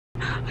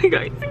my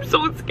guys, I'm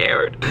so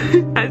scared.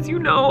 As you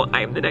know,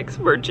 I'm the next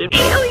virgin.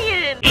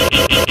 Alien!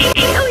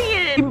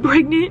 Alien! I'm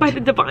pregnant by the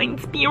divine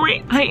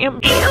spirit. I am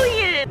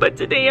alien. But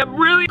today I'm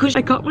really, because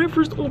I got my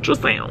first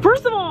ultrasound.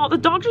 First of all, the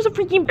doctor's a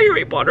freaking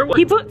Harry Potter.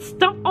 He put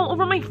stuff all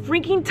over my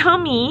freaking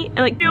tummy and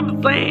like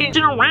I'm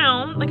flashing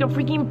around like a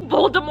freaking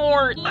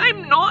Voldemort.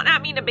 I'm not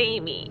having a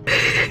baby.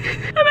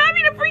 I'm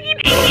having a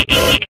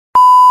freaking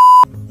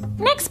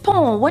Next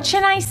poll, what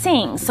should I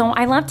sing? So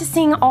I love to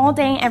sing all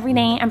day, every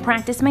day, and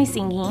practice my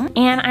singing.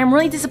 And I'm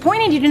really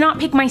disappointed you did not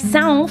pick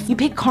myself. You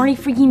picked Cardi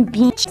freaking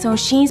Beach. So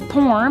she's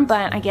poor,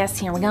 but I guess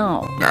here we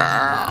go.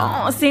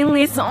 Oh, say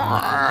listen.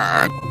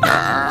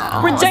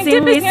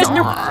 Rejected business.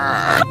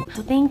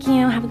 So thank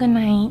you. Have a good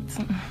night.